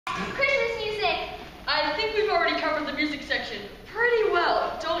already covered the music section pretty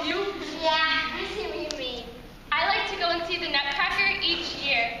well, don't you? Yeah, I see what you mean. I like to go and see the Nutcracker each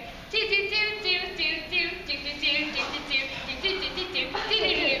year. I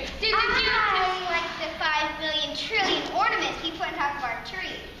like the 5 billion trillion ornaments we put on top of our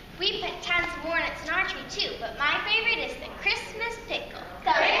tree. We put tons of ornaments on our tree too, but my favorite is the Christmas pickle.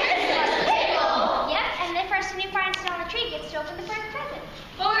 The Christmas pickle? Yep, and the person who finds it on the tree gets to open the first present.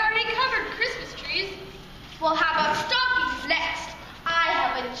 But we already covered Christmas trees. Well, how about stockings next? I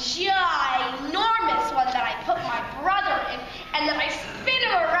have a ginormous one that I put my brother in, and then I spin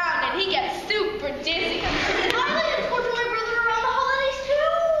him around and he gets super dizzy. And I like to torture my brother around the holidays too.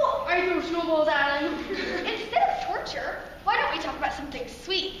 I throw snowballs at him. Instead of torture, why don't we talk about something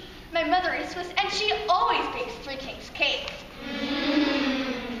sweet? My mother is Swiss, and she always bakes Three Kings cake.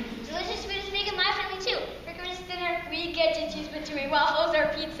 Delicious food is big in my family too. For Christmas dinner, we get to choose between waffles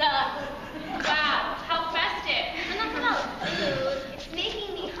or pizza. Wow, how festive. Enough about food. It's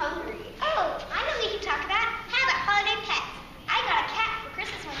making me hungry. Oh, I know we can talk about. How about holiday pets? I got a cat for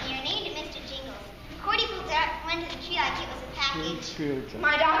Christmas one year, named it Mr. Jingles. Cordy pulled it out, went to the tree like it was a package.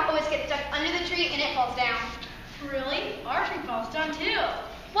 My dog always gets stuck under the tree and it falls down. Really? Our tree falls down too.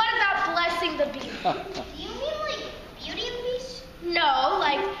 What about blessing the beast? Do you mean like Beauty and the Beast? No,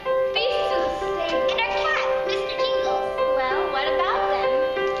 like Beast is